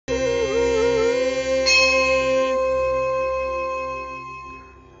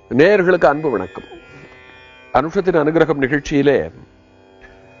நேயர்களுக்கு அன்பு வணக்கம். அனுஷத்தின் அனுகிரகம் நிகழ்ச்சியிலே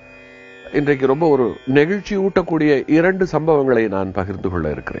இன்றைக்கு ரொம்ப ஒரு நெகிழ்ச்சி ஊட்டக்கூடிய 2 சம்பவங்களை நான் பகிர்ந்து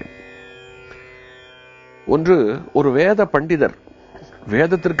கொள்ள இருக்கிறேன். ஒன்று, ஒரு வேத பண்டிதர்,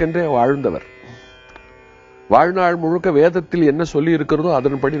 வேதத்திற்கென்றே வாழ்ந்தவர், வாழ்நாள் முழுக்க வேதத்தில் என்ன சொல்லி இருக்கிறதோ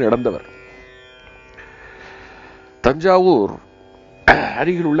அதன்படி நடந்தவர். தஞ்சாவூர்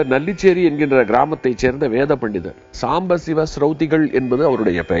அருகில் உள்ள நல்லிச்சேரி என்கின்ற கிராமத்தைச் சேர்ந்த வேத பண்டிதர் சாம்பசிவ ஸ்ரௌதிகள் என்பது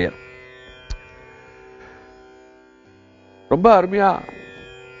அவருடைய பெயர். ரொம்ப அருமையா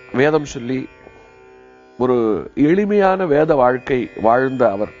வேதம் சொல்லி ஒரு எளிமையான வேத வாழ்க்கை வாழ்ந்த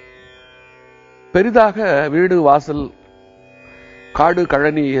அவர் பெரிதாக வீடு வாசல் காடு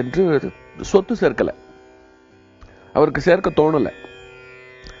கழனி என்று சொத்து சேர்க்கல, அவருக்கு சேர்க்க தோணல.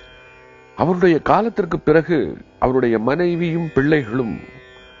 அவருடைய காலத்திற்கு பிறகு அவருடைய மனைவியும் பிள்ளைகளும்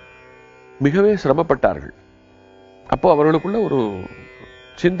மிகவே சிரமப்பட்டார்கள். அப்போ அவர்களுக்குள்ள ஒரு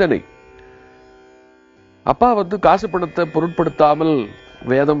சிந்தனை, அப்பா காசு பணத்தை பொருட்படுத்தாமல்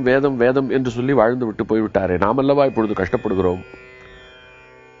வேதம் வேதம் வேதம் என்று சொல்லி வாழ்ந்து விட்டு போய்விட்டாரே, நாமல்லவா இப்பொழுது கஷ்டப்படுகிறோம்,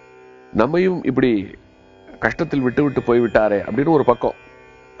 நம்மையும் இப்படி கஷ்டத்தில் விட்டு விட்டு போய்விட்டாரே அப்படின்னு ஒரு பக்கம்.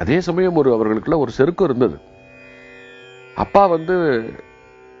 அதே சமயம் அவர்களுக்குள்ள ஒரு செருக்கம் இருந்தது. அப்பா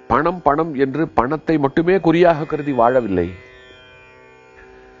பணம் பணம் என்று பணத்தை மட்டுமே குறியாக கருதி வாழவில்லை.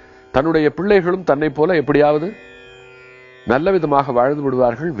 தன்னுடைய பிள்ளைகளும் தன்னை போல எப்படியாவது நல்ல விதமாக வாழ்ந்து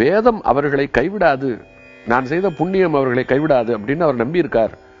விடுவார்கள், வேதம் அவர்களை கைவிடாது, நான் செய்த புண்ணியம் அவர்களை கைவிடாது அப்படின்னு அவர்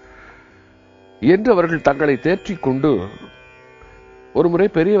நம்பியிருக்கார் என்று அவர்கள் தங்களை தேற்றிக் கொண்டு ஒரு முறை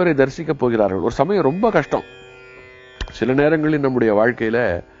பெரியவரை தரிசிக்கப் போகிறார்கள். ஒரு சமயம் ரொம்ப கஷ்டம். சில நேரங்களில் நம்முடைய வாழ்க்கையில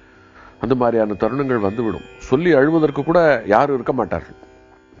அந்த மாதிரியான தருணங்கள் வந்துவிடும். சொல்லி அழுவதற்கு கூட யாரும் இருக்க மாட்டார்கள்.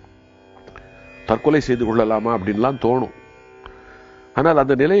 தற்கொலை செய்து கொள்ளலாமா அப்படின்லாம் தோணும். ஆனால்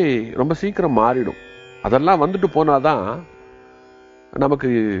அந்த நிலை ரொம்ப சீக்கிரம் மாறிடும். அதெல்லாம் வந்துட்டு போனாதான் நமக்கு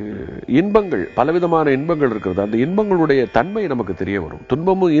இன்பங்கள், பலவிதமான இன்பங்கள் இருக்கிறது, அந்த இன்பங்களுடைய தன்மை நமக்கு தெரிய வரும்.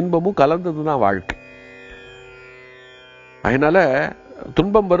 துன்பமும் இன்பமும் கலந்ததுதான் வாழ்க்கை. அதனால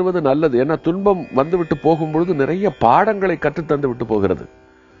துன்பம் வருவது நல்லது. ஏன்னா துன்பம் வந்துவிட்டு போகும்பொழுது நிறைய பாடங்களை கற்றுத்தந்து விட்டு போகிறது.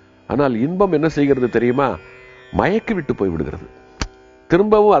 ஆனால் இன்பம் என்ன செய்கிறது தெரியுமா? மயக்கி விட்டு போய்விடுகிறது.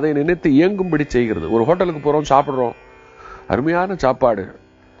 திரும்பவும் அதை நினைத்து இயங்கும்படி செய்கிறது. ஒரு ஹோட்டலுக்கு போறோம், சாப்பிடுறோம், அருமையான சாப்பாடு,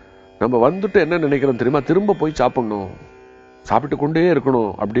 நம்ம வந்துட்டு என்ன நினைக்கிறோம் தெரியுமா? திரும்ப போய் சாப்பிடணும், சாப்பிட்டு கொண்டே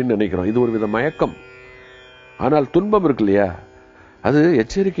இருக்கணும் அப்படின்னு நினைக்கிறோம். இது ஒரு வித மயக்கம். ஆனால் துன்பம் இருக்கு இல்லையா, அது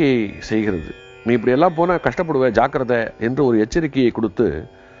எச்சரிக்கையை செய்கிறது. நீ இப்படி எல்லாம் போனா கஷ்டப்படுவ, ஜாக்கிரதை என்று ஒரு எச்சரிக்கையை கொடுத்து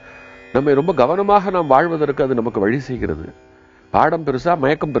நம்ம ரொம்ப கவனமாக நாம் வாழ்வதற்கு அது நமக்கு வழி செய்கிறது. பாடம் பெருசா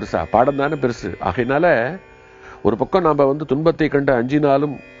மயக்கம் பெருசா? பாடம் தானே பெருசு. ஆகையினால ஒரு பக்கம் நாம துன்பத்தை கண்டு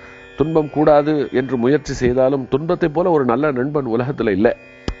அஞ்சினாலும், துன்பம் கூடாது என்று முயற்சி செய்தாலும், துன்பத்தை போல ஒரு நல்ல நண்பன் உலகத்துல இல்லை.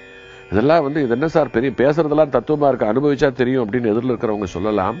 இதெல்லாம் இது என்ன சார் பெரிய பேசுறதெல்லாம் தத்துவமா இருக்கு, அனுபவிச்சா தெரியும் அப்படின்னு எதிரில் இருக்கிறவங்க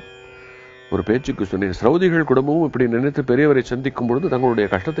சொல்லலாம். ஒரு பேச்சுக்கு சொன்னேன். ஸ்ரௌதிகள் குடும்பமும் இப்படி நினைத்து பெரியவரை சந்திக்கும் பொழுது தங்களுடைய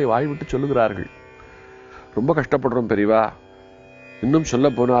கஷ்டத்தை வாய்விட்டு சொல்லுகிறார்கள். ரொம்ப கஷ்டப்படுறோம் பெரியவா, இன்னும் சொல்ல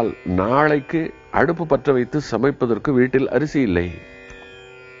போனால் நாளைக்கு அடுப்பு பற்ற வைத்து சமைப்பதற்கு வீட்டில் அரிசி இல்லை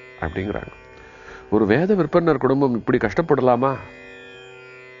அப்படிங்கிறாங்க. ஒரு வேத விற்பனர் குடும்பம் இப்படி கஷ்டப்படலாமா?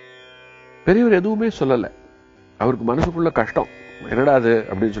 பெரியவர் எதுவுமே சொல்லல. அவருக்கு மனசுக்குள்ள கஷ்டம், என்னடா அது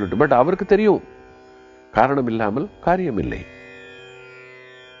அப்படின்னு சொல்லிட்டு. பட் அவருக்கு தெரியும், காரணம் இல்லாமல் காரியம் இல்லை.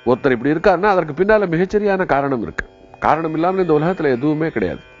 ஒருத்தர் இப்படி இருக்காருன்னா அதற்கு பின்னால மிகச்சரியான காரணம் இருக்கு. காரணம் இல்லாமல் இந்த உலகத்துல எதுவுமே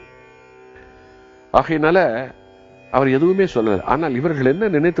கிடையாது. ஆகையினால அவர் எதுவுமே சொல்லல. ஆனால் இவர்கள்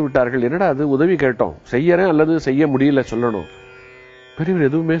என்ன நினைத்து விட்டார்கள், என்னடா அது உதவி கேட்டோம், செய்யறேன் அல்லது செய்ய முடியல சொல்லணும், பெரியவர்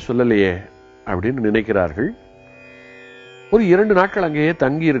எதுவுமே சொல்லலையே அப்படின்னு நினைக்கிறார்கள். ஒரு 2 நாட்கள் அங்கேயே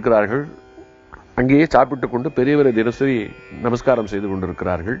தங்கி இருக்கிறார்கள். அங்கேயே சாப்பிட்டு கொண்டு பெரியவரை தினசரி நமஸ்காரம் செய்து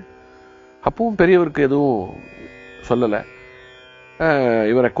கொண்டிருக்கிறார்கள். அப்பவும் பெரியவருக்கு எதுவும் சொல்லல.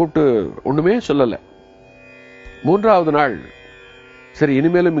 இவரை கூப்பிட்டு ஒண்ணுமே சொல்லல. 3வது நாள், சரி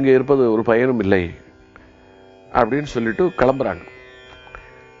இனிமேலும் இங்க இருப்பது ஒரு பயனும் இல்லை அப்படின்னு சொல்லிட்டு கிளம்புறாங்க.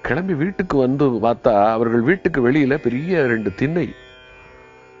 கிளம்பி வீட்டுக்கு பார்த்தா அவர்கள் வீட்டுக்கு வெளியில பெரிய 2 திண்ணை.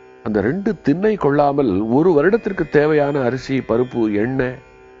 அந்த 2 திண்ணை கொள்ளாமல் 1 வருடத்திற்கு தேவையான அரிசி, பருப்பு, எண்ணெய்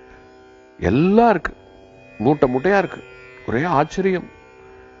எல்லாம் இருக்கு, மூட்டை மூட்டையா இருக்கு. ஒரே ஆச்சரியம்,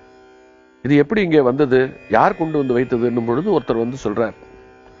 இது எப்படி இங்கே வந்தது, யார் கொண்டு வைத்தது என்னும் பொழுது ஒருத்தர் சொல்றார்.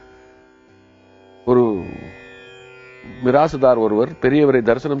 ஒரு மிராசுதார் ஒருவர் பெரியவரை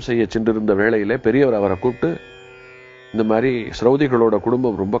தரிசனம் செய்ய சென்றிருந்த வேளையிலே பெரியவர் அவரை கூப்பிட்டு, இந்த மாதிரி ஸ்ரௌதிகளோட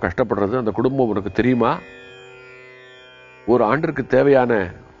குடும்பம் ரொம்ப கஷ்டப்படுறது, அந்த குடும்பம் உனக்கு தெரியுமா, ஒரு ஆண்டிற்கு தேவையான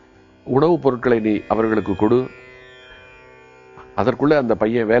உணவுப் பொருட்களை நீ அவர்களுக்கு கொடு, அதற்குள்ளே அந்த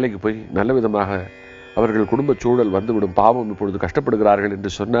பையன் வேலைக்கு போய் நல்ல விதமாக அவர்கள் குடும்ப சூழல் வந்துவிடும், பாவம் இப்பொழுது கஷ்டப்படுகிறார்கள்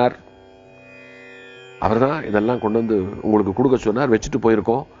என்று சொன்னார். அவர் தான் இதெல்லாம் கொண்டு உங்களுக்கு கொடுக்க சொன்னார், வச்சுட்டு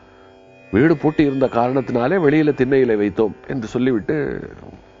போயிருக்கோம், வீடு பூட்டி இருந்த காரணத்தினாலே வெளியில திண்ணையில வைத்தோம் என்று சொல்லிவிட்டு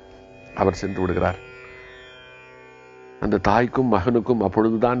அவர் சென்று விடுகிறார். அந்த தாய்க்கும் மகனுக்கும்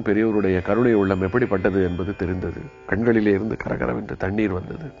அப்பொழுதுதான் பெரியவருடைய கருணை உள்ளம் எப்படிப்பட்டது என்பது தெரிந்தது. கண்களிலே இருந்து கரகரவென்று தண்ணீர்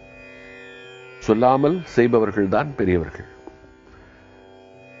வந்தது. சொல்லாமல் செய்பவர்கள் தான் பெரியவர்கள்.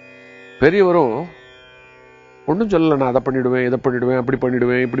 பெரியவரும் ஒன்றும் சொல்லல, நான் அதை பண்ணிடுவேன், இதை பண்ணிடுவேன், அப்படி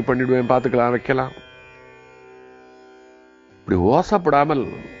பண்ணிடுவேன், இப்படி பண்ணிடுவேன், பார்த்துக்கலாம், வைக்கலாம். இப்படி ஓசப்படாமல்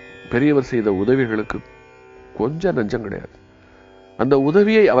பெரியவர் செய்த உதவிகளுக்கு கொஞ்சம் நஞ்சம் கிடையாது. அந்த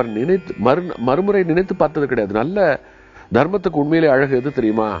உதவியை அவர் நினைத்து மறுமுறை நினைத்து பார்த்தது கிடையாது. நல்ல தர்மத்துக்கு உண்மையிலே அழகு எது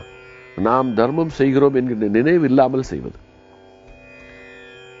தெரியுமா? நாம் தர்மம் செய்கிறோம் என்கின்ற நினைவு இல்லாமல் செய்வது.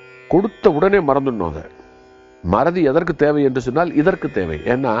 கொடுத்த உடனே மறந்துடணும். அதை மறதி எதற்கு தேவை என்று சொன்னால் இதற்கு தேவை.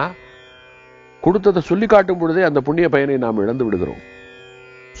 ஏன்னா கொடுத்ததை சொல்லி காட்டும் பொழுதே அந்த புண்ணிய பயனை நாம் இழந்து விடுகிறோம்.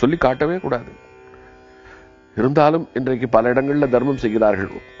 சொல்லி காட்டவே கூடாது. இருந்தாலும் இன்றைக்கு பல இடங்களில் தர்மம்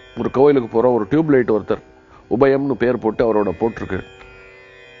செய்கிறார்கள். ஒரு கோயிலுக்கு போற ஒரு டியூப் லைட் ஒருத்தர் உபயம்னு பேர் போட்டு அவரோட போட்டிருக்கு.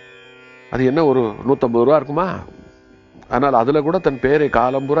 அது என்ன ஒரு 150 ரூபா இருக்குமா? ஆனால் அதுல கூட தன் பேரை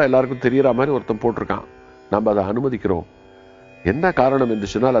காலம்பூரா எல்லாருக்கும் தெரியற மாதிரி ஒருத்தன் போட்டிருக்கான். நம்ம அதை அனுமதிக்கிறோம். என்ன காரணம் என்று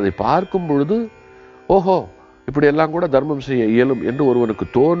சொன்னால் அதை பார்க்கும் பொழுது ஓஹோ இப்படி எல்லாம் கூட தர்மம் செய்ய இயலும் என்று ஒருவனுக்கு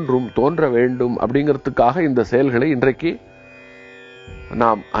தோன்ற வேண்டும் அப்படிங்கிறதுக்காக இந்த செயல்களை இன்றைக்கு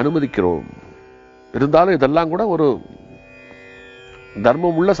நாம் அனுமதிக்கிறோம். இருந்தாலும் இதெல்லாம் கூட ஒரு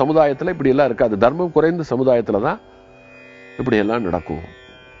தர்மம் உள்ள சமுதாயத்தில் இப்படி எல்லாம் இருக்காது. தர்மம் குறைந்த சமுதாயத்தில் தான் இப்படி எல்லாம் நடக்கும்,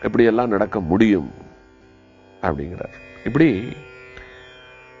 இப்படி எல்லாம் நடக்க முடியும் அப்படிங்கிறார். இப்படி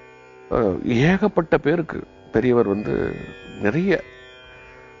ஏகப்பட்ட பேருக்கு பெரியவர் நிறைய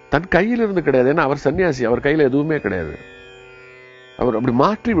தன் கையில் இருந்து கிடையாது. ஏன்னா அவர் சன்னியாசி, அவர் கையில் எதுவுமே கிடையாது. அவர் அப்படி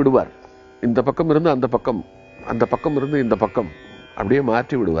மாற்றி விடுவார். இந்த பக்கம் இருந்து அந்த பக்கம், அந்த பக்கம் இருந்து இந்த பக்கம் அப்படியே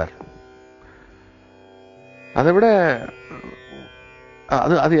மாற்றி விடுவார். அதை விட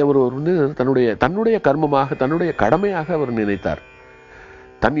அது அவர் தன்னுடைய கர்மமாக, தன்னுடைய கடமையாக அவர் நினைத்தார்.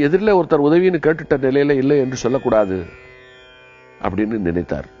 தன் எதிரில் ஒருத்தர் உதவின்னு கேட்டுட்ட நிலையில இல்லை என்று சொல்லக்கூடாது அப்படின்னு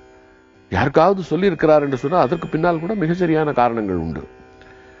நினைத்தார். யாருக்காவது சொல்லி இருக்கிறார் என்று சொன்னால் அதற்கு பின்னால் கூட மிக சரியான காரணங்கள் உண்டு.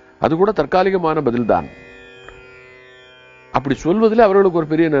 அது கூட தற்காலிகமான பதில்தான். அப்படி சொல்வதில் அவர்களுக்கு ஒரு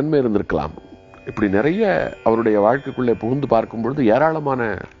பெரிய நன்மை இருந்திருக்கலாம். இப்படி நிறைய அவருடைய வாழ்க்கைக்குள்ளே புகுந்து பார்க்கும் பொழுது ஏராளமான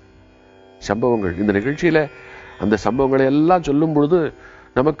சம்பவங்கள். இந்த நிகழ்ச்சியில அந்த சம்பவங்களை எல்லாம் சொல்லும் பொழுது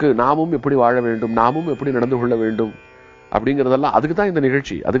நமக்கு நாமும் எப்படி வாழ வேண்டும், நாமும் எப்படி நடந்து கொள்ள வேண்டும் அப்படிங்கிறதெல்லாம் அதுக்கு தான் இந்த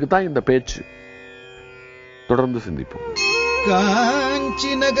நிகழ்ச்சி, அதுக்கு தான் இந்த பேச்சு. தொடர்ந்து சிந்திப்போம்.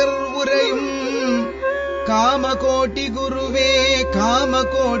 காஞ்சி நகர் உரையும் காமகோட்டி குருவே,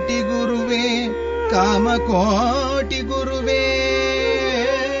 காமகோட்டி குருவே, காமகோட்டி குரு